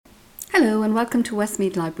Hello and welcome to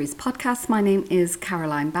Westmeath Libraries podcast. My name is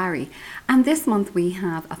Caroline Barry and this month we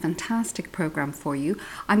have a fantastic programme for you.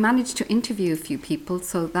 I managed to interview a few people,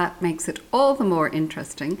 so that makes it all the more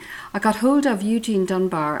interesting. I got hold of Eugene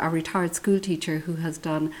Dunbar, a retired school teacher who has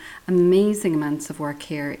done amazing amounts of work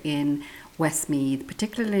here in Westmeath,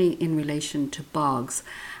 particularly in relation to bogs,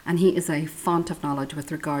 and he is a font of knowledge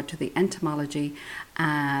with regard to the entomology,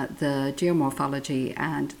 the geomorphology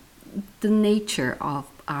and the nature of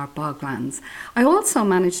our boglands. I also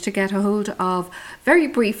managed to get a hold of, very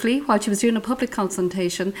briefly, while she was doing a public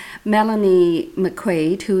consultation, Melanie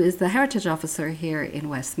McQuaid, who is the Heritage Officer here in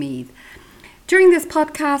Westmeath. During this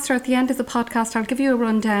podcast, or at the end of the podcast, I'll give you a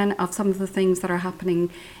rundown of some of the things that are happening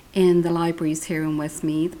in the libraries here in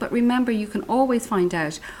Westmeath. But remember, you can always find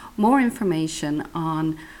out more information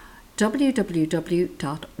on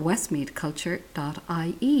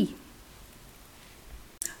www.westmeathculture.ie.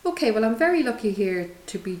 Okay, well, I'm very lucky here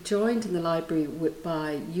to be joined in the library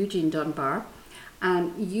by Eugene Dunbar.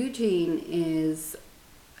 And Eugene is...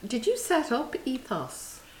 Did you set up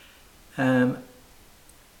Ethos? I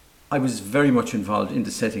was very much involved in the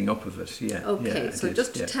setting up of it, yeah. Okay, yeah, so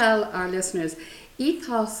just to tell our listeners,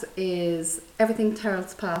 Ethos is everything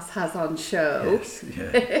Terrell's Pass has on show. Yes,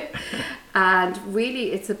 yeah. And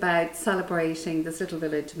really it's about celebrating this little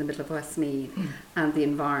village in the middle of Westmeath and the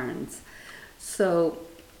environs. So...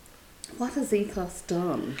 what has Ethos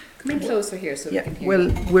done? Come in closer here so we can hear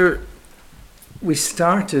you. Well, we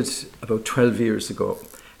started about 12 years ago,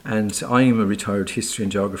 and I am a retired history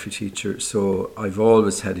and geography teacher, so I've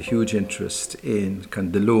always had a huge interest in kind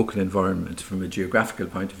of the local environment from a geographical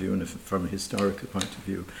point of view and from a historical point of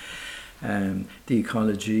view. The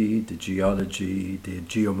ecology, the geology, the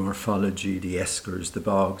geomorphology, the eskers, the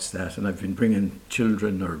bogs, and I've been bringing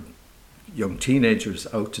children or young teenagers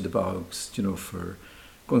out to the bogs, for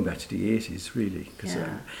going back to the 80s, really, because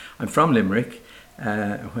I'm from Limerick.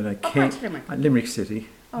 When I came, part of Limerick? Limerick City.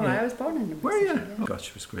 Oh, right, I was born in Limerick. Were you? City, Oh, gosh,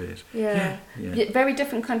 it was great. Yeah. Yeah. Very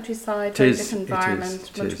different countryside, It very is, different it is, environment,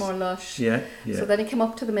 it much is. more lush. Yeah. So then he came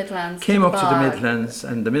up to the Midlands. Came up to the bog. Midlands,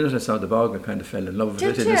 and the minute I saw the bog, I kind of fell in love with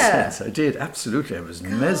Did it. you? In a sense, I did, absolutely. I was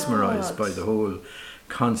mesmerised God. by the whole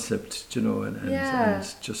concept, and Yeah.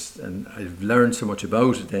 and I've learned so much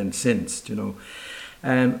about it then since,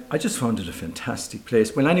 I just found it a fantastic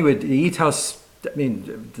place. Well, anyway, the Ethos,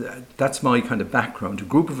 that's my kind of background. A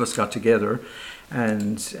group of us got together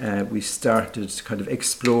and we started to kind of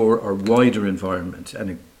explore our wider environment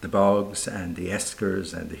and the bogs and the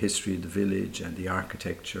eskers and the history of the village and the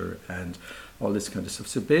architecture and all this kind of stuff.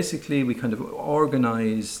 So basically we kind of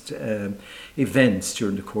organised events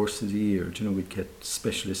during the course of the year. We'd get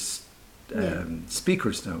specialist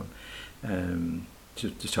speakers down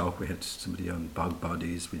to talk. We had somebody on bog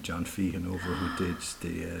bodies with John Feehan over who did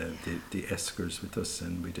the eskers with us,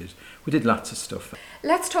 and we did lots of stuff.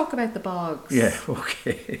 Let's talk about the bogs. Yeah,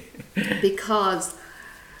 okay. Because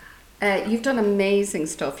you've done amazing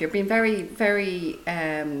stuff. You're being very, very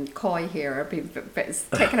coy here, or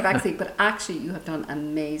taking a backseat, but actually you have done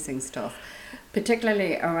amazing stuff,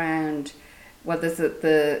 particularly around, there's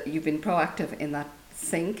you've been proactive in that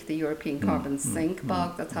sink, the European carbon sink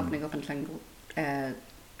bog that's happening up in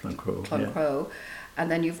Cloncrow. And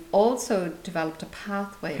then you've also developed a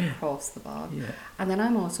pathway across the bog. Yeah. And then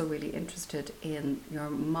I'm also really interested in your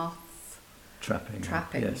moth trapping.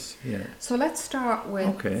 Yes, yeah. So let's start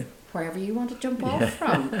with wherever you want to jump off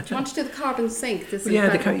from. Do you want to do the carbon sink?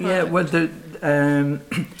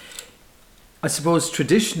 I suppose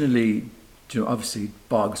traditionally, obviously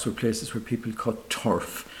bogs were places where people cut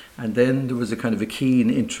turf. And then there was a kind of a keen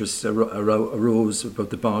interest arose about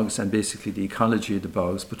the bogs and basically the ecology of the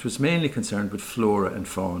bogs, but was mainly concerned with flora and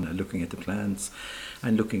fauna, looking at the plants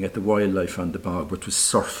and looking at the wildlife on the bog, which was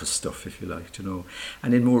surface stuff, if you like,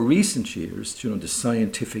 And in more recent years, the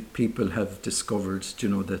scientific people have discovered,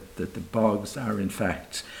 that the bogs are in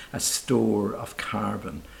fact a store of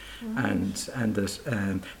carbon. And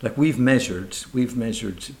that we've measured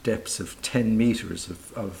depths of 10 metres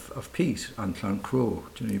of peat on Cloncrow.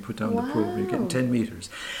 You put down the probe, you're getting 10 metres.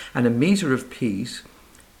 And a metre of peat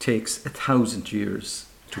takes 1,000 years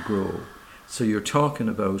to grow. So you're talking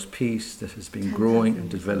about peat that has been growing and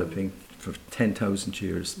developing for 10,000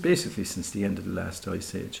 years, basically since the end of the last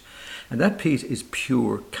ice age. And that peat is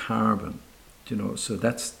pure carbon. So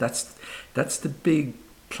that's the big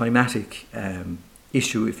climatic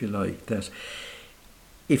issue, if you like, that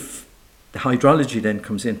if the hydrology then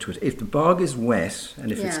comes into it. If the bog is wet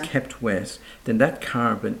and if it's kept wet, then that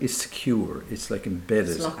carbon is secure. It's like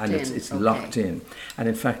embedded it's locked in. And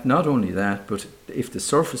in fact, not only that, but if the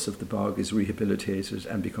surface of the bog is rehabilitated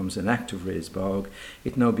and becomes an active raised bog,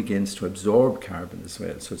 it now begins to absorb carbon as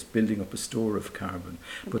well. So it's building up a store of carbon.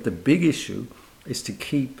 But the big issue is to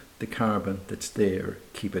keep the carbon that's there,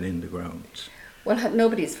 keep it in the ground. Well,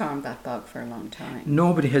 nobody's farmed that bog for a long time.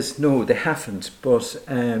 No, they haven't. But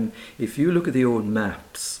if you look at the old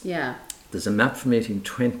maps, there's a map from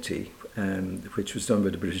 1820, which was done by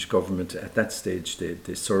the British government. At that stage,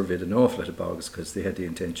 they surveyed an awful lot of bogs because they had the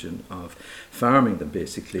intention of farming them,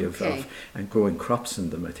 basically, and growing crops in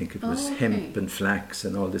them. I think it was hemp and flax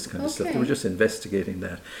and all this kind of stuff. They were just investigating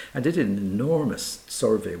that. And they did an enormous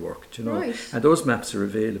survey work, you know. Right. And those maps are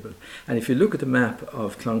available. And if you look at the map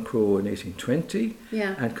of Cloncrow in 1820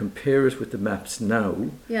 and compare it with the maps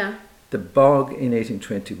now, the bog in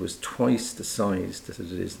 1820 was twice the size that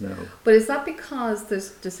it is now. But is that because there's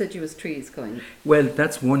deciduous trees going? Well,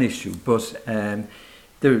 that's one issue, but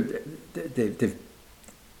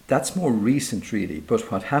that's more recent, really.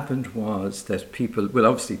 But what happened was that people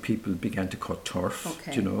began to cut turf,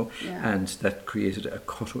 and that created a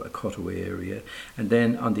cutaway area. And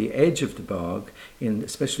then on the edge of the bog,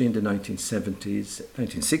 especially in the 1960s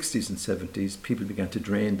and 70s, people began to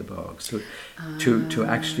drain the bog, so to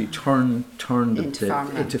actually turn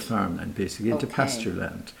into farmland, basically into pasture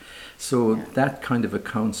land. So that kind of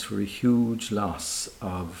accounts for a huge loss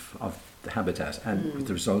of the habitat, and with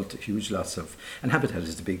the result, huge loss of. And habitat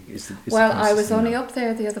is the big. I was only up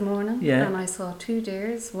there the other morning, and I saw 2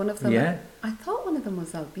 deers. One of them, I thought one of them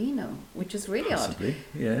was albino, which is really possibly,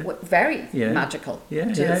 odd. Very magical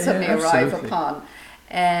to suddenly arrive upon.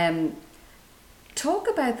 Talk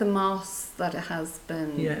about the moss that has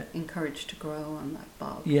been encouraged to grow on that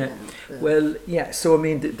bog. So I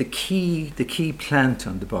mean, the key plant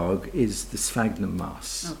on the bog is the sphagnum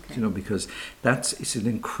moss. Because it's an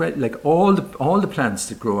incredible, like all the plants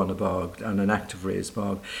that grow on a bog, on an active raised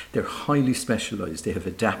bog, they're highly specialised. They have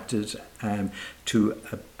adapted to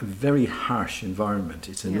a very harsh environment.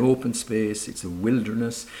 It's an open space. It's a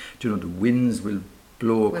wilderness. The winds will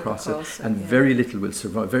blow across it, and very little will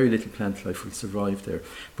survive. Very little plant life will survive there.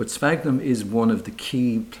 But sphagnum is one of the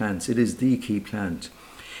key plants. It is the key plant.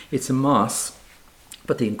 It's a moss,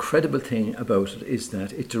 but the incredible thing about it is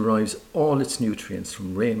that it derives all its nutrients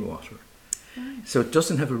from rainwater. Right. So it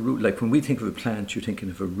doesn't have a root. Like when we think of a plant, you're thinking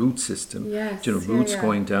of a root system. Roots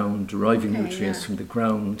going down, deriving nutrients from the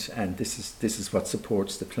ground, and this is what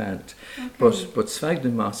supports the plant. But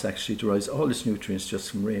sphagnum moss actually derives all its nutrients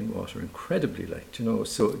just from rainwater, incredibly,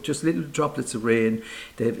 So just little droplets of rain.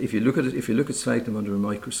 If you look at sphagnum under a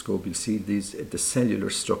microscope, you'll see the cellular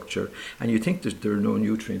structure, and you think that there are no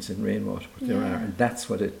nutrients in rainwater, but there are, and that's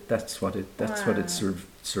what it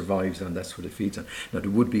survives on. That's what it feeds on. Now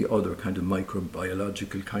there would be other kind of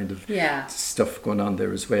microbiological kind of stuff going on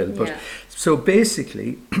there as well, but so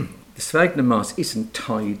basically the sphagnum moss isn't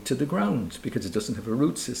tied to the ground because it doesn't have a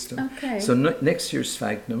root system. So next year's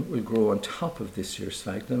sphagnum will grow on top of this year's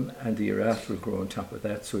sphagnum, and the year after will grow on top of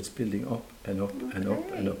that, so it's building up and up and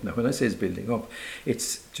up and up. Now when I say it's building up,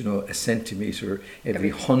 it's a centimetre every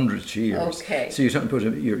 100 years. So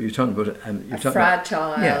you're talking about a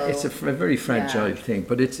fragile. It's a very fragile thing,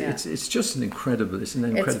 but it's just an incredible. It's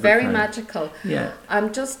very magical.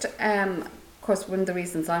 I'm just of course one of the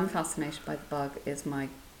reasons I'm fascinated by the bog is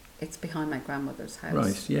it's behind my grandmother's house.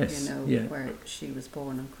 Right, yes. Where she was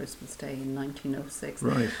born on Christmas Day in 1906.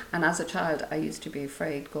 Right. And as a child, I used to be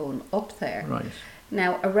afraid going up there. Right.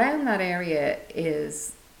 Now, around that area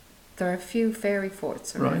there are a few fairy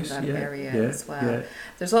forts around that area as well. Yeah.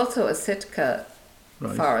 There's also a Sitka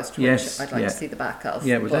forest, which I'd like to see the back of.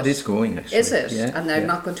 Yeah, that is going actually. Is it? And they're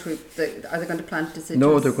not going to. Are they going to plant deciduous?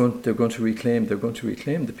 No, they're going to reclaim. They're going to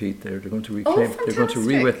reclaim the peat there. They're going to reclaim. They're going to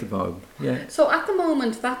re-wet the bog. Yeah. So at the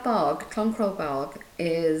moment, that bog, Cloncrow Bog,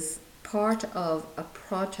 is part of a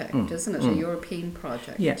project, isn't it? A European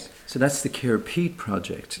project. Yes. So that's the Care Peat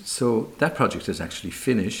project. So that project is actually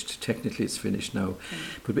finished. Technically, it's finished now,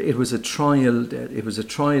 but it was a trial. It was a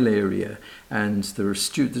trial area, and there's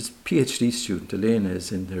PhD student Elena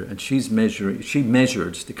is in there, and she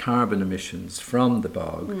measured the carbon emissions from the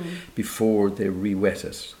bog before they re-wet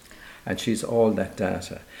it. And she's all that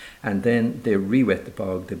data. And then they re-wet the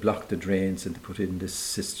bog, they block the drains, and they put in this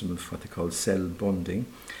system of what they call cell bunding.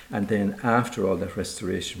 And then after all that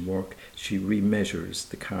restoration work, she remeasures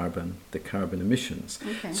the carbon emissions.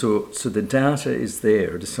 So the data is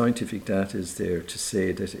there, the scientific data is there to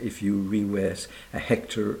say that if you re-wet a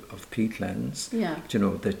hectare of peatlands,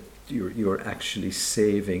 that you're actually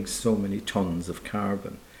saving so many tons of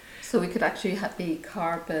carbon. So we could actually be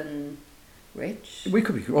carbon rich. We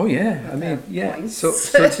could be, oh yeah, I mean, Without yeah. points. So,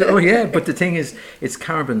 oh yeah, but the thing is, it's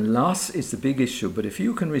carbon loss is the big issue. But if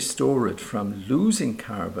you can restore it from losing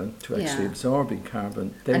carbon to actually Yeah. absorbing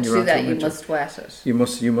carbon, then And to you're do onto that, a you winter. must wet it. You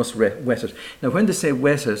must wet it. Now, when they say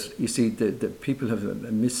wet it, you see, the people have a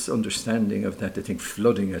misunderstanding of that. They think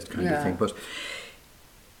flooding it kind of Yeah. thing. But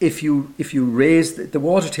if you raise the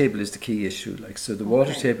water table is the key issue. Like, so the water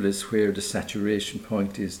Okay. table is where the saturation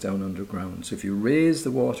point is down underground. So if you raise the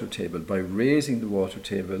water table, by raising the water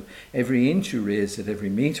table, every inch you raise it, every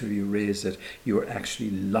meter you raise it, you are actually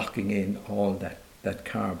locking in all that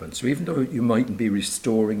carbon. So even though you mightn't be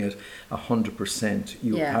restoring it 100%,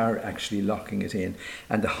 you Yeah. are actually locking it in.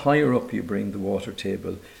 And the higher up you bring the water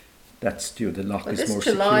table, that's, you know, the lock But is this more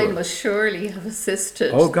July secure. must surely have assisted.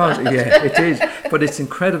 Oh God, that. yeah, it is. But it's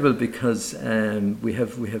incredible because we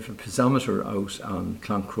have a piezometer out on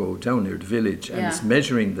Cloncrow down near the village, and Yeah. it's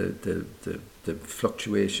measuring the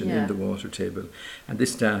fluctuation Yeah. in the water table, and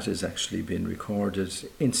this data has actually been recorded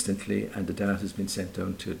instantly, and the data has been sent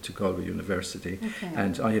down to Galway University, Okay.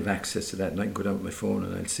 and I have access to that, and I can go down with my phone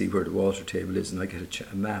and I'll see where the water table is, and I get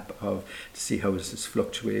a map of to see how it has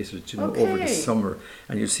fluctuated, you know, over the Okay. summer,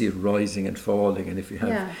 and you see it rising and falling, and if you have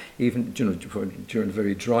Yeah. even, you know, during the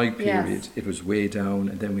very dry period, Yes. it was way down,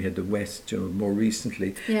 and then we had the west, you know, more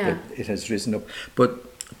recently, Yeah. that it has risen up. But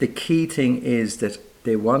the key thing is that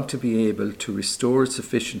they want to be able to restore it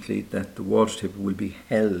sufficiently that the water table will be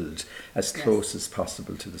held as Yes. close as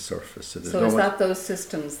possible to the surface. So, there's So no is one- that those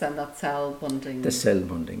systems then, that cell bonding the cell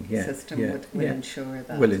bonding, yeah, system yeah, will yeah. ensure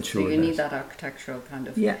that? Will ensure so you need that. that architectural kind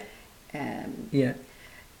of Yeah, um, yeah,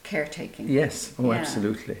 caretaking. yes, oh, Yeah.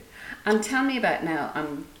 absolutely. And tell me about now,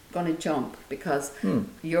 I'm going to jump because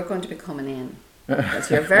you're going to be coming in. Because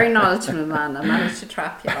you're a very knowledgeable man. I managed to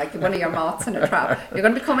trap you like one of your moths in a trap. You're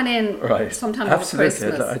going to be coming in Right, sometime absolutely.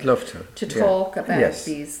 over Christmas I'd love to. to Yeah. talk about Yes.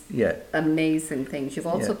 these Yeah, amazing things. You've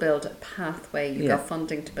also Yeah. built a pathway. You've Yeah. got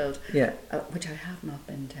funding to build, yeah. which I have not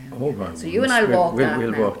been down. Oh, yet. right. So you and I walk that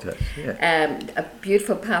We'll now. walk that. Yeah. A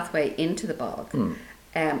beautiful pathway into the bog.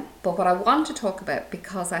 But what I want to talk about,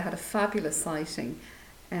 because I had a fabulous sighting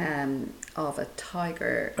of a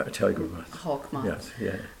tiger A tiger moth. hawk moth, Yes,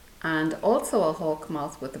 yeah. and also a hawk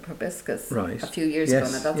moth with the proboscis Right. a few years Yes.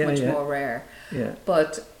 ago. Now that's Yeah, much yeah. more rare. Yeah.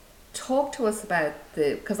 But talk to us about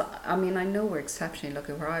because I mean I know we're exceptionally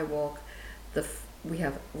lucky where I walk. We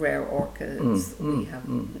have rare orchids. We have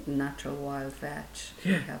natural wild vetch.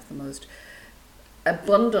 Yeah. We have the most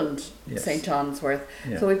abundant Yes. St. John's Wort.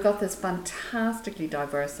 Yeah. So we've got this fantastically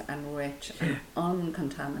diverse and rich and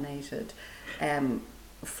uncontaminated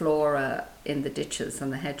flora in the ditches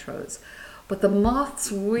and the hedgerows. But the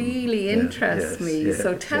moths really Yeah, interest yes, me. yeah,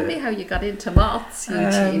 So tell me yeah. how you got into moths,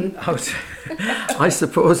 Eugene. I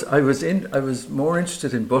suppose I was more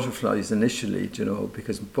interested in butterflies initially, you know,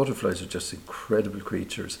 because butterflies are just incredible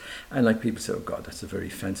creatures. And like people say, oh God, that's a very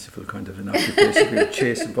fanciful kind of an occupation, we're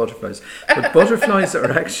chasing butterflies. But butterflies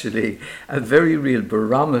are actually a very real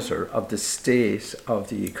barometer of the state of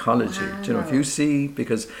the ecology. Wow. You know, if you see,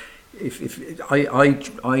 because if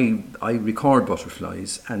I record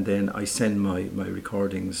butterflies, and then I send my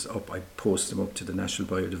recordings up, I post them up to the National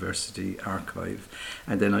Biodiversity Archive,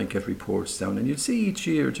 and then I get reports down, and you'd see each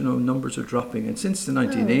year, you know, numbers are dropping, and since the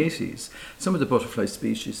 1980s, some of the butterfly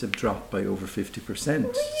species have dropped by over 50%,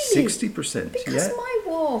 Really? 60%. Because Yeah. my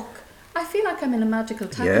walk, I feel like I'm in a magical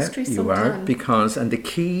Yeah, tapestry you are, sometimes. because, and the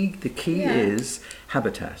key Yeah. is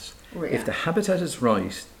habitat. Oh, yeah. If the habitat is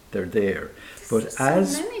right, they're there. But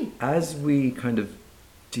There's so many. as we kind of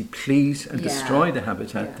deplete and Yeah. destroy the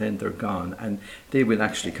habitat, Yeah. then they're gone, and they will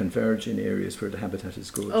actually converge in areas where the habitat is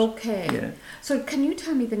good. Okay. Yeah. So can you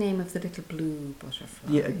tell me the name of the little blue butterfly?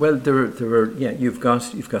 Yeah. Well, there are. Yeah, you've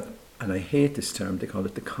got. And I hate this term. They call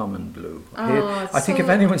it the common blue. It's I think if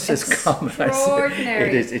so anyone says common, I say extraordinary.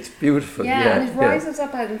 it is. It's beautiful. Yeah, Yeah, and it rises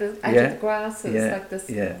up out of Yeah, the grasses yeah, like this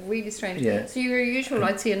yeah, really strange. yeah. So your usual,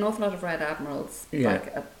 I'd see an awful lot of red admirals, Yeah, like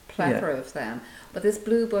a plethora of them. But this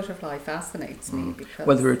blue butterfly fascinates me because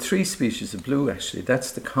Well, there are three species of blue actually.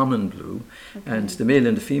 That's the common blue, and the male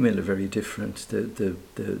and the female are very different. The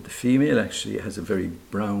female actually has a very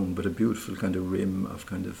brown but a beautiful kind of rim of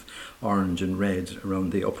kind of orange and red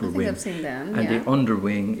around the upper I think wing. I've seen them. And yeah. the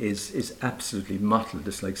underwing is absolutely mottled.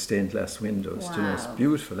 It's like stained glass windows. You know, it's Wow.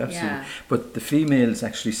 beautiful, absolutely. Yeah. But the females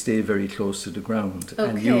actually stay very close to the ground,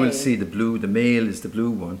 and you will Okay. see the blue. The male is the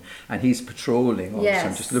blue one, and he's patrolling all the time,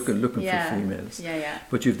 Yes. just looking Yeah. for females. Yeah, yeah.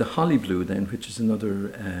 But you have the holly blue then, which is another.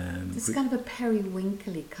 This is kind of a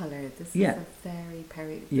periwinkly colour. This Yeah. is a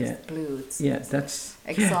very Yeah. this blue. It's yeah, that's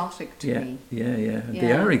exotic to yeah, me. yeah, yeah. They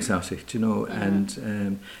Yeah. are exotic, you know, Yeah.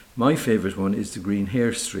 and My favourite one is the green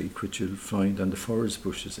hair streak, which you'll find on the furze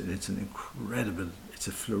bushes, and it's an incredible. It's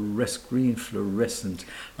a green fluorescent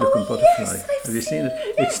looking butterfly. Yes, Have you seen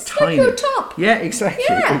it? Yes, It's like tiny. your top. Yeah, exactly,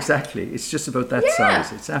 Yeah. exactly. It's just about that Yeah.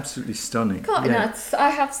 size. It's absolutely stunning. God, yeah. nuts. I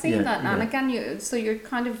have seen Yeah, that now. And yeah. again, you're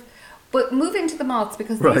kind of. But moving to the moths,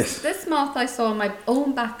 because Right. this moth I saw in my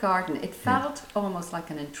own back garden, it felt almost like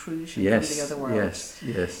an intrusion from the other world.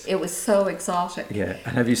 Yes. It was so exotic. Yeah,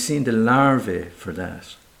 and have you seen the larvae for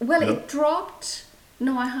that? Well, No? it dropped.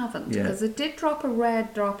 No, I haven't, Yeah. because it did drop a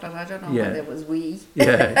red droplet. I don't know Yeah. whether it was wee.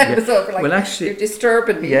 Yeah, It was over like, Well, actually- you're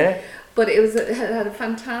disturbing me. Yeah. But it had a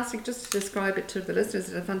fantastic, just to describe it to the listeners,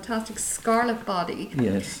 it had a fantastic scarlet body.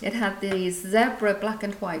 Yes. It had these zebra black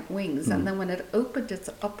and white wings, Mm. and then when it opened its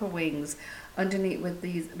upper wings, underneath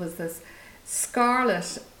was this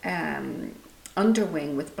scarlet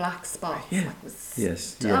underwing with black spots. Yeah. Like, it was Yes.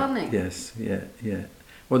 stunning. Yeah.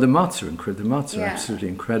 Well, the moths are incredible. The moths are Yeah. absolutely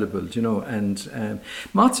incredible, you know. And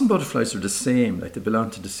moths and butterflies are the same. Like, they belong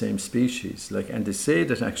to the same species. Like, and they say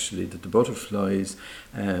that actually that the butterflies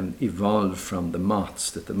evolved from the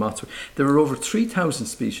moths. There are over 3,000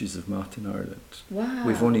 species of moth in Ireland. Wow.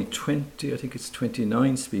 We've only 20. I think it's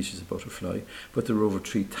 29 species of butterfly, but there are over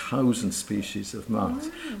 3,000 species of moths.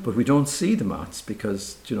 Wow. But we don't see the moths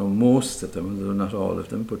because, you know, most of them, though not all of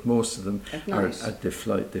them, but most of them At are night. they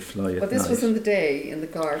fly at But this night. was in the day, in the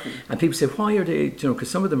garden. And people say, why are they, you know, because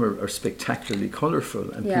some of them are spectacularly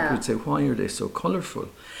colourful. And Yeah. people would say, why are they so colourful?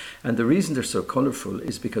 And the reason they're so colourful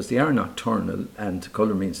is because they are nocturnal, and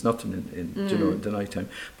colour means nothing in you know, in the night time.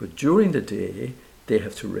 But during the day, they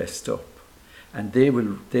have to rest up. And they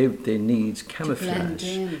need camouflage.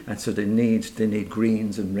 in. And so they need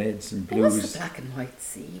greens and reds and It was blues. the black and white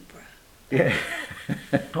zebra. Yeah.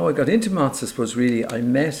 How I got into moths, I suppose, really, I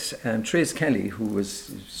met Trace Kelly,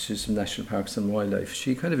 she's from National Parks and Wildlife.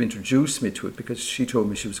 She kind of introduced me to it because she told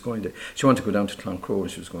me she wanted to go down to Cloncrow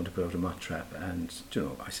and she was going to put out a moth trap. And, you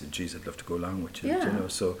know, I said, geez, I'd love to go along with you, Yeah. you know,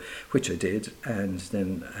 so, which I did. And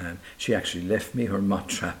then she actually left me her moth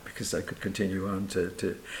trap because I could continue on to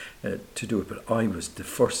do it. But I was the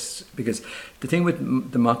first, because the thing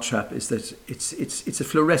with the moth trap is that it's a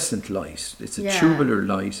fluorescent light. It's a Yeah. tubular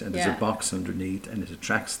light, and there's Yeah. a box underneath, and it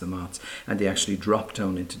attracts the moths, and they actually drop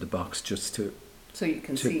down into the box just So you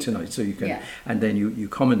can see. tonight, so you can, Yeah. and then you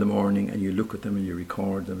come in the morning and you look at them and you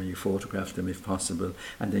record them and you photograph them if possible,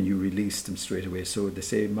 and then you release them straight away. So they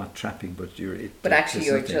say moth trapping, but But actually there's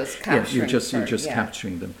you're nothing. just Yeah, capturing you're just yeah.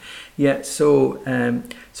 capturing them. Yeah. So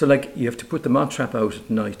like you have to put the moth trap out at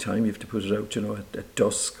night time. You have to put it out, you know, at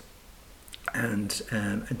dusk, and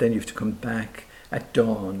then you have to come back at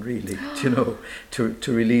dawn, really, you know, to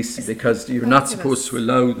release them, because you're not supposed to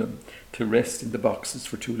allow them to rest in the boxes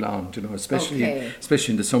for too long, you know, especially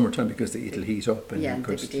in the summertime, because it'll heat up and Yeah, you and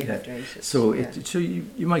they'd could, be dehydrated. So Yeah. so you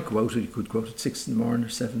might go out, or you could go out at 6 in the morning or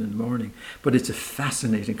 7 in the morning, but it's a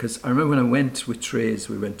fascinating, because I remember when I went with Trace,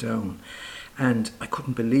 we went down, and I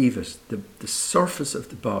couldn't believe it. The surface of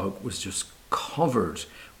the bog was just covered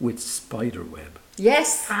with spider web.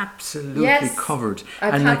 Yes. Absolutely Yes. covered.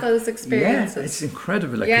 I've And had those experiences. Yeah, it's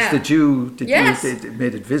incredible. Like, Yeah. it's the dew, Yes. it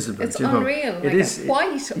made it visible. It's you know. unreal. It Like is a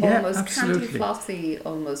white, yeah, almost absolutely. candy flossy,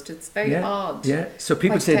 almost. It's very Yeah, odd. yeah. So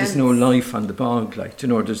people Quite say there's no dense. life on the bog, like, you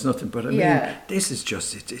know, there's nothing. But I mean, Yeah. this is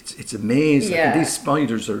just it's amazing. Yeah. And these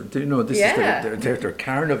spiders are, you know, this Yeah. is they're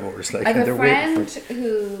carnivores, like, I have and a they're waiting friend for.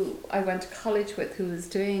 who I went to college with who was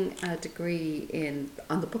doing a degree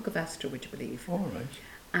on the Book of Esther, would you believe? All right.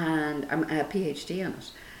 And a PhD on it.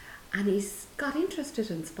 And he's got interested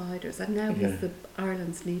in spiders, and now Yeah. he's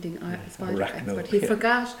Ireland's leading spider Arachno, expert. He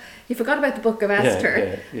yeah. forgot about the Book of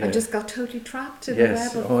Esther yeah. and just got totally trapped in the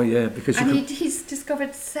Yes. web of. Oh yeah, because you And could. he's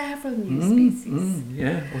discovered several new species.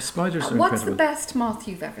 Yeah. Well, spiders are What's incredible. the best moth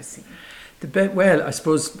you've ever seen? Well, I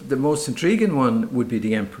suppose the most intriguing one would be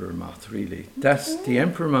the emperor moth. Really, the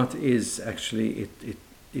emperor moth is actually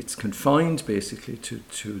it's confined basically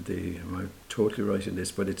to the. I'm totally right in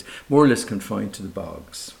this, but it's more or less confined to the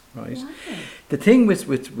bogs. Right. Wow. The thing with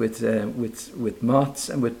moths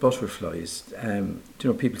and with butterflies, you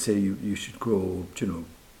know, people say you should grow, you know,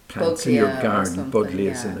 plants in your Buddleia or garden, something,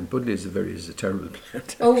 buddleias, yeah. and buddleia is a terrible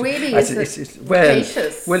plant. Oh, really? It's- Is it's- it well,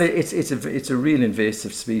 rapacious? well, it's a real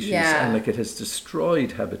invasive species, Yeah. and like it has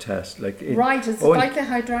destroyed habitat. Like Right, it's like a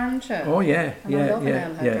hydrangea. Oh yeah, And I yeah, love an yeah,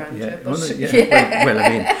 elm yeah, hydrangea, yeah. but- Oh, no, yeah. Well, I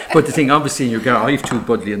mean, but the thing, obviously, in your garden, I have 2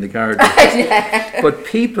 buddleia in the garden. But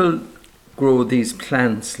people grow these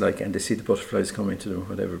plants, like, and they see the butterflies coming to them or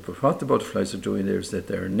whatever. But what the butterflies are doing there is that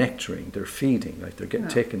they're nectaring, they're feeding, like they're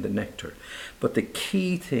taking the nectar. But the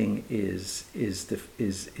key thing is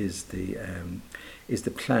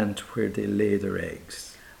the plant where they lay their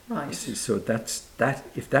eggs. Right. See, so that's that.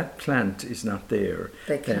 If that plant is not there,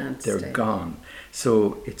 They then can't they're stay. gone.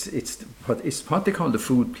 So it's what they call the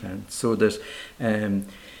food plant. So that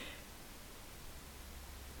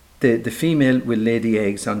the female will lay the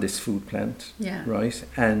eggs on this food plant, Yeah. right?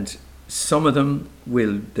 And some of them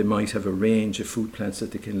they might have a range of food plants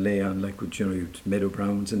that they can lay on, like with, meadow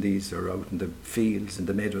browns, and these are out in the fields and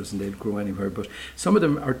the meadows, and they'll grow anywhere. But some of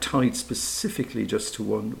them are tied specifically just to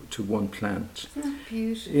one plant. Isn't that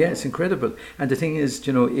beautiful? Yeah, it's incredible. And the thing is,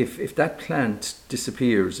 if that plant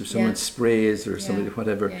disappears, if someone Yeah. sprays or Yeah. somebody,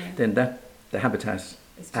 whatever, Yeah. then the habitat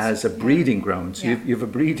It's as just- a breeding ground. So Yeah. you have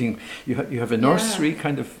a breeding, you have a nursery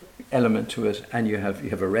kind of element to it, and you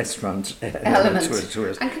have a restaurant element to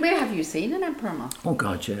it. And come here, have you seen an emperor moth? Oh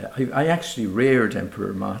God, yeah. I actually reared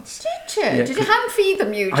emperor moths. Did you? Yeah, Did you hand feed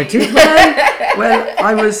them, Eugene? I did. Well,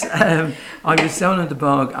 I was down in the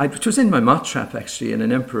bog. It was in my moth trap actually, and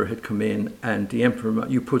an emperor had come in, and the emperor moth,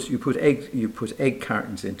 you put egg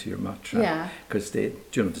cartons into your moth trap, Yeah. because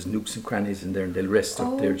there's nooks and crannies in there, and they'll rest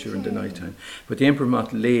up there during the Okay. night time. But the emperor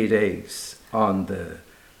moth laid eggs on the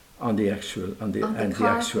carton,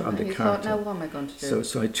 carton. and you thought, now what am I going to do?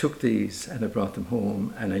 So I took these and I brought them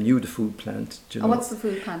home, and I knew the food plant. And what's the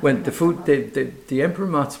food plant? When the food, the emperor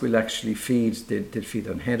moths will actually feed. They'll feed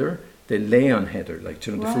on heather. They lay on heather, like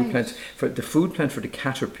the Right. food plant for the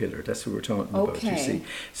caterpillar. That's what we're talking about. You Okay. see,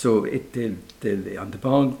 so they'll on the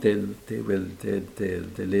bog they'll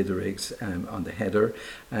lay their eggs on the heather,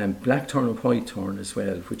 blackthorn and whitethorn as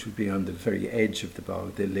well, which would be on the very edge of the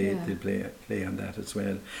bog. They'll lay on that as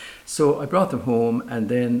well. So I brought them home, and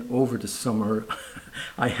then over the summer,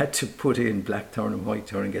 I had to put in blackthorn and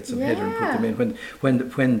whitethorn and get some heather and put them in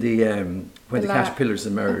when the caterpillars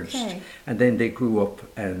emerged, Okay. and then they grew up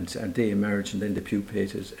and they emerged, and then they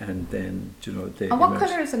pupated, and then they. And what emerged.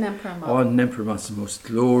 colour is an emperor moth? Oh, an emperor moth is the most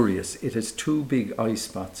glorious. It has 2 big eye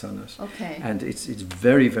spots on it. Okay. And it's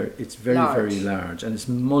very Large. very large, and it's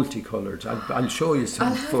multicoloured. I'll show you some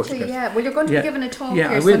I'll have to, photographs. yeah. Well, you're going to Yeah. be giving a talk Yeah,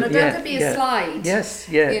 I here, will, so there could be a slide. Yes,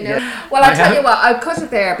 yeah. You know? yeah. Well, I'll tell you what, I'll cut it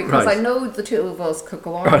there because Right. I know the two of us could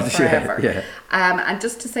go on Right, forever. yeah. And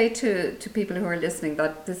just to say to people who are listening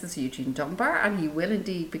that this is Eugene Dunbar, and he will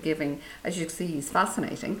indeed be giving, as you can see, he's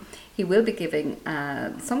fascinating. He will be giving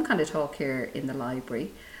some kind of talk here in the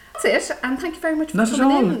library. That's it, and thank you very much for Not at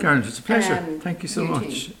coming all, in. Karen. It's a pleasure. Thank you so Eugene.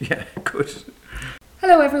 much. Yeah, good.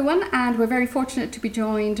 Hello everyone, and we're very fortunate to be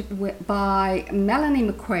joined by Melanie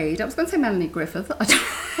McQuaid. I was going to say Melanie Griffith.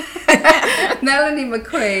 Melanie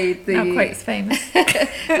McQuaid, Not quite as famous.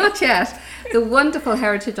 not yet, the wonderful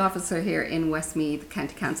Heritage Officer here in Westmeath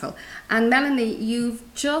County Council. And Melanie, you've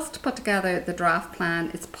just put together the draft plan.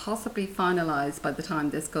 It's possibly finalised by the time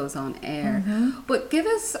this goes on air. But give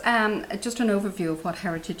us just an overview of what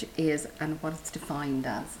heritage is and what it's defined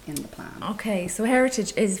as in the plan. Okay, so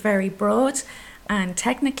heritage is very broad, and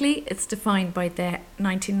technically it's defined by the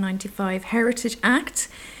 1995 Heritage Act,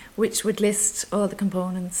 which would list all the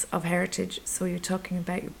components of heritage. So you're talking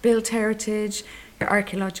about your built heritage, your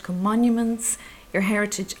archaeological monuments, your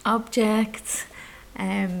heritage objects,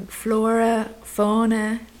 flora,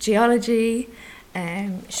 fauna, geology,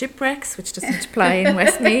 shipwrecks, which doesn't apply in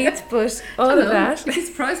Westmeath, but all of that. You'd be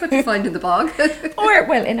surprised what you find in the bog. Or,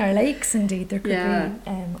 well, in our lakes, indeed, there could Yeah.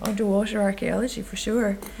 be underwater archaeology for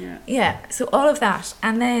sure. Yeah. Yeah, so all of that.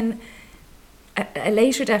 And then a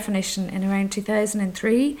later definition in around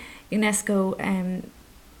 2003, UNESCO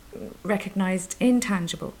recognised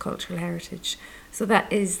intangible cultural heritage. So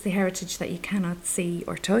that is the heritage that you cannot see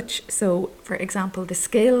or touch. So, for example, the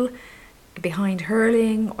skill behind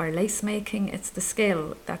hurling or lace making, it's the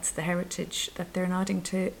skill, that's the heritage that they're nodding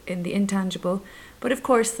to in the intangible. But of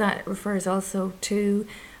course that refers also to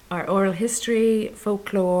our oral history,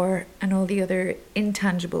 folklore, and all the other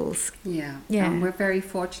intangibles. Yeah, Yeah. and we're very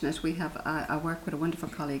fortunate. We have I work with a wonderful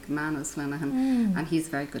colleague, Manus Lenihan, and he's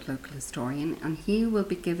a very good local historian, and he will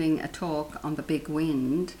be giving a talk on the Big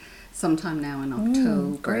Wind sometime now in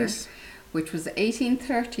October. great. Which was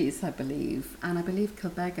 1830s, I believe, and I believe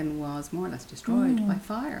Kilbeggan was more or less destroyed by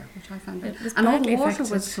fire, which I found very... It was And all the badly water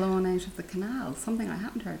affected. was flowing out of the canal, something I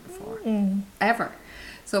hadn't heard before, ever.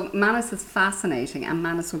 So Manus is fascinating, and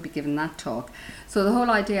Manus will be giving that talk. So the whole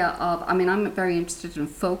idea of, I mean, I'm very interested in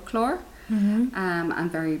folklore. I'm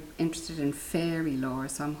very interested in fairy lore,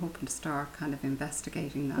 so I'm hoping to start kind of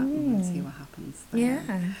investigating that and see what happens there.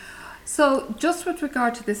 Yeah. So just with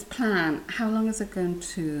regard to this plan, how long is it going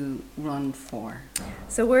to run for?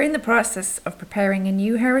 So we're in the process of preparing a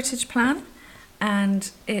new heritage plan, and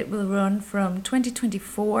it will run from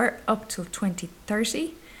 2024 up till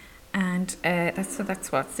 2030. And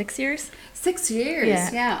that's what, 6 years? 6 years, Yeah.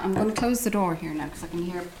 yeah. I'm going to close the door here now because I can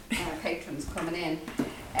hear patrons coming in.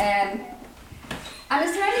 And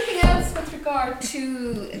is there anything else with regard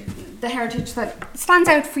to the heritage that stands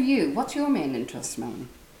out for you? What's your main interest, Melanie?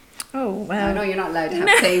 Oh, well. I know you're not allowed to have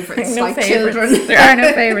favourites no like favourites. children. There are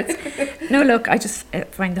no favourites. No, look, I just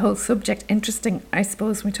find the whole subject interesting. I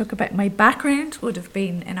suppose when we talk about my background would have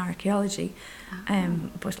been in archaeology.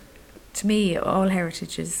 But to me, all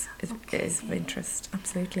heritage is of interest,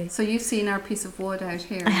 absolutely. So you've seen our piece of wood out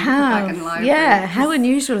here. I have. Back in the library. Yeah, how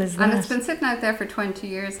unusual is that? And it's been sitting out there for 20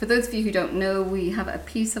 years. For those of you who don't know, we have a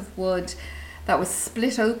piece of wood that was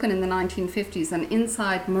split open in the 1950s, and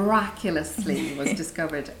inside miraculously was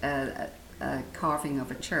discovered a carving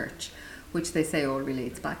of a church, which they say all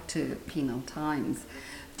relates back to penal times.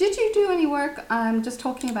 Did you do any work, just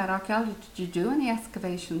talking about archaeology, did you do any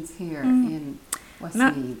excavations here in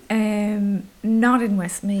Westmeath? Not in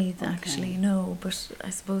Westmeath, Okay. actually, no. But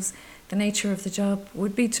I suppose the nature of the job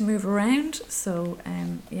would be to move around. So,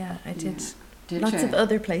 yeah, I did. Did Lots you? of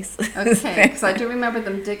other places. Okay, because I do remember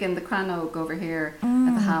them digging the Crannog over here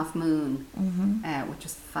at the Half Moon, which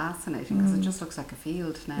is fascinating because it just looks like a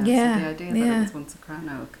field now. Yeah, So the idea that yeah. it was once a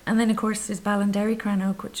Crannog. And then, of course, there's Ballinderry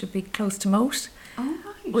Crannog, which would be close to Moat, Oh,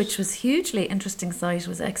 right. which was hugely interesting site.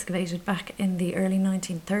 Was excavated back in the early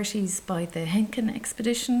 1930s by the Henkin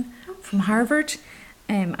expedition from Harvard.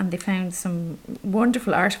 And they found some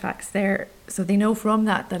wonderful artefacts there. So they know from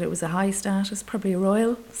that it was a high status, probably a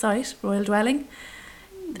royal site, royal dwelling.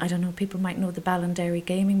 I don't know, people might know the Ballinderry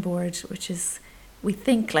gaming board, which is, we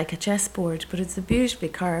think, like a chessboard, but it's a beautifully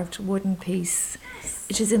carved wooden piece,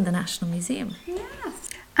 which is in the National Museum. Yes.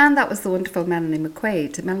 And that was the wonderful Melanie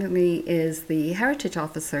McQuaid. Melanie is the Heritage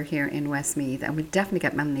Officer here in Westmeath, and we'll definitely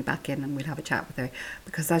get Melanie back in and we'll have a chat with her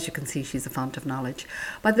because, as you can see, she's a font of knowledge.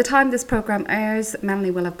 By the time this programme airs,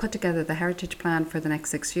 Melanie will have put together the Heritage Plan for the next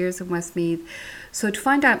 6 years in Westmeath. So to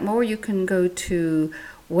find out more, you can go to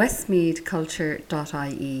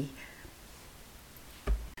westmeathculture.ie.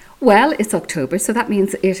 Well, it's October, so that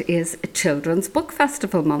means it is Children's Book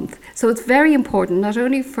Festival month. So it's very important, not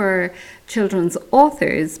only for children's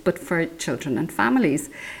authors, but for children and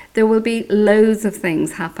families. There will be loads of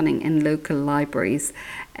things happening in local libraries.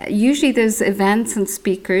 Usually there's events and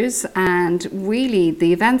speakers, and really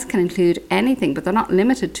the events can include anything, but they're not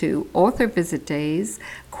limited to author visit days,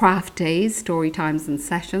 craft days, story times and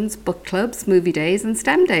sessions, book clubs, movie days and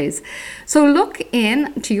STEM days. So look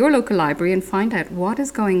in to your local library and find out what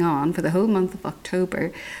is going on for the whole month of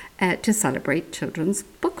October to celebrate Children's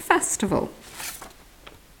Book Festival.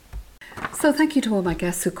 So thank you to all my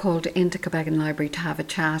guests who called into Cabegan Library to have a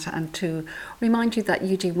chat, and to remind you that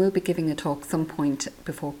Eugene will be giving a talk some point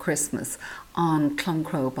before Christmas on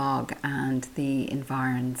Clonecrow Bog and the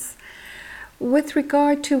environs. With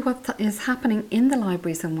regard to what is happening in the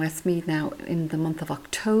libraries in Westmeath now in the month of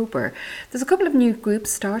October, there's a couple of new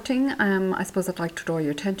groups starting. I suppose I'd like to draw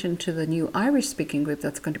your attention to the new Irish speaking group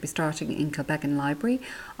that's going to be starting in Cabegan Library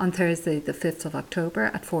on Thursday the 5th of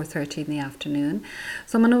October at 4:30 in the afternoon.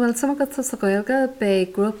 So Manuel Samagat Sasagolga be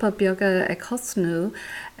grúpa bioga ag hosnú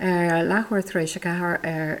Lahor Threishagahar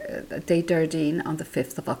Day Durdeen on the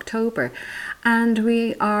 5th of October. And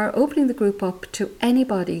we are opening the group up to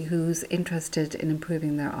anybody who's interested in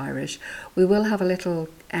improving their Irish. We will have a little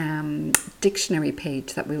dictionary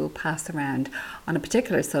page that we will pass around on a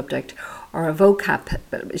particular subject, or a vocab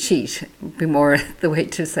sheet, would be more the way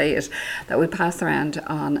to say it, that we'll pass around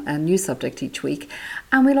on a new subject each week.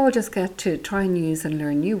 And we'll all just get to try and use and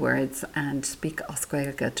learn new words and speak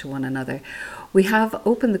Oscoilga to one another. We have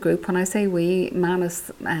opened the group. When I say we, Manus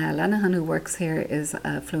Lenahan, who works here, is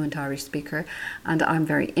a fluent Irish speaker, and I'm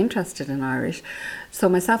very interested in Irish. So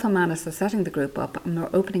myself and Manus are setting the group up, and we're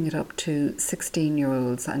opening it up to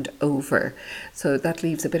 16-year-olds and over. So that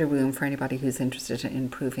leaves a bit of room for anybody who's interested in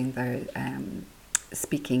improving their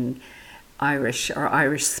speaking Irish or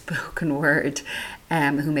Irish spoken word,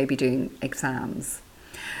 who may be doing exams.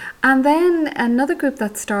 And then another group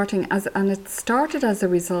that's starting, and it started as a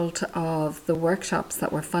result of the workshops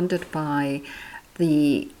that were funded by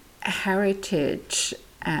the Heritage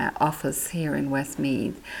Office here in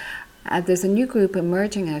Westmeath. There's a new group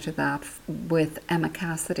emerging out of that with Emma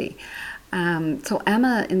Cassidy. So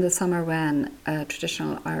Emma in the summer ran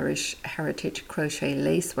traditional Irish heritage crochet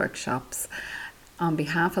lace workshops on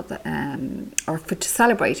behalf of the, to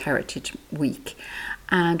celebrate Heritage Week.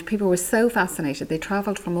 And people were so fascinated. They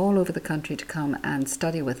travelled from all over the country to come and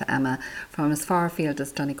study with Emma, from as far afield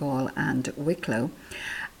as Donegal and Wicklow.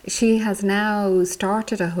 She has now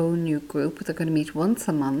started a whole new group. They're going to meet once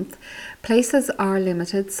a month. Places are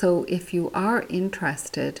limited, so if you are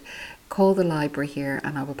interested, call the library here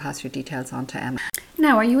and I will pass your details on to Emma.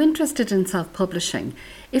 Now, are you interested in self-publishing?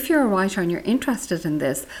 If you're a writer and you're interested in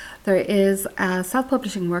this, there is a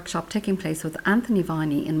self-publishing workshop taking place with Anthony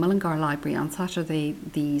Viney in Mullingar Library on Saturday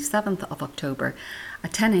the 7th of October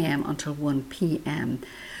at 10 a.m. until 1 p.m.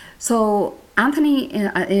 So Anthony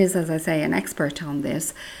is, as I say, an expert on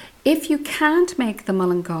this. If you can't make the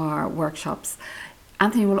Mullingar workshops,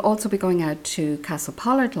 Anthony will also be going out to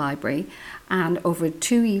Castlepollard Library, and over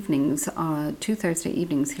 2 evenings, 2 Thursday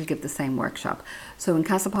evenings, he'll give the same workshop. So in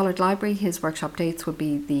Castlepollard Library, his workshop dates will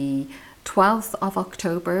be the 12th of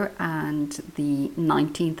October and the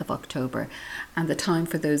 19th of October. And the time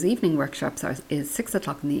for those evening workshops is 6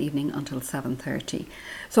 o'clock in the evening until 7:30.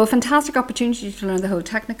 So a fantastic opportunity to learn the whole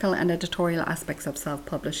technical and editorial aspects of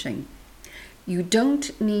self-publishing. You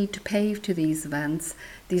don't need to pay to these events.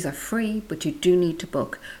 These are free, but you do need to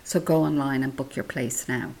book. So go online and book your place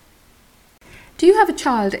now. Do you have a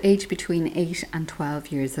child aged between 8 and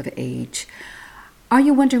 12 years of age? Are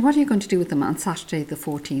you wondering what are you going to do with them on Saturday the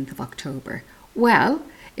 14th of October? Well,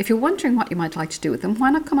 if you're wondering what you might like to do with them, why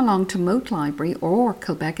not come along to Moat Library or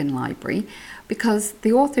Kilbeggan Library, because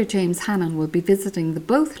the author James Hannon will be visiting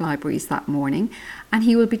both libraries that morning, and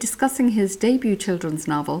he will be discussing his debut children's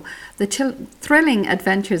novel, The Thrilling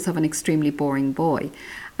Adventures of an Extremely Boring Boy.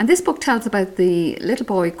 And this book tells about the little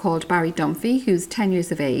boy called Barry Dunphy, who's 10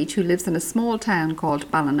 years of age, who lives in a small town called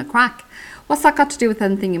Ballynacrack. What's that got to do with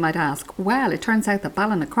anything, you might ask? Well, it turns out that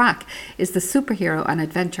Ballynacrack is the superhero and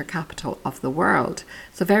adventure capital of the world.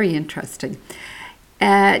 So very interesting.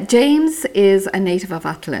 James is a native of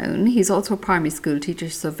Athlone. He's also a primary school teacher,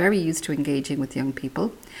 so very used to engaging with young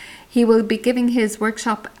people. He will be giving his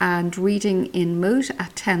workshop and reading in Moat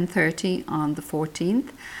at 10:30 on the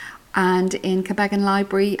 14th. And in Kilbeggan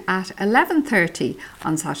Library at 11:30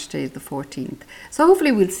 on Saturday the 14th. So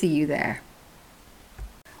hopefully we'll see you there.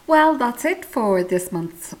 Well, that's it for this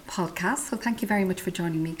month's podcast. So thank you very much for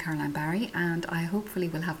joining me, Caroline Barry, and I hopefully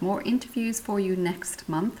will have more interviews for you next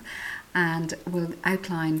month, and will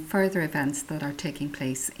outline further events that are taking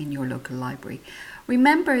place in your local library.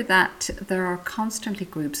 Remember that there are constantly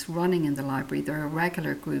groups running in the library. There are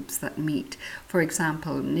regular groups that meet. For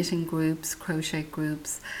example, knitting groups, crochet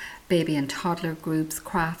groups, baby and toddler groups,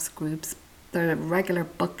 crafts groups. There are regular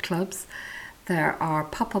book clubs. There are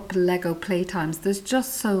pop-up Lego playtimes. There's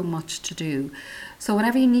just so much to do. So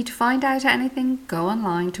whenever you need to find out anything, go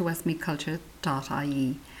online to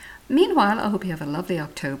westmeadculture.ie. Meanwhile, I hope you have a lovely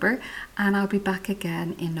October, and I'll be back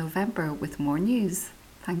again in November with more news.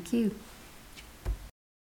 Thank you.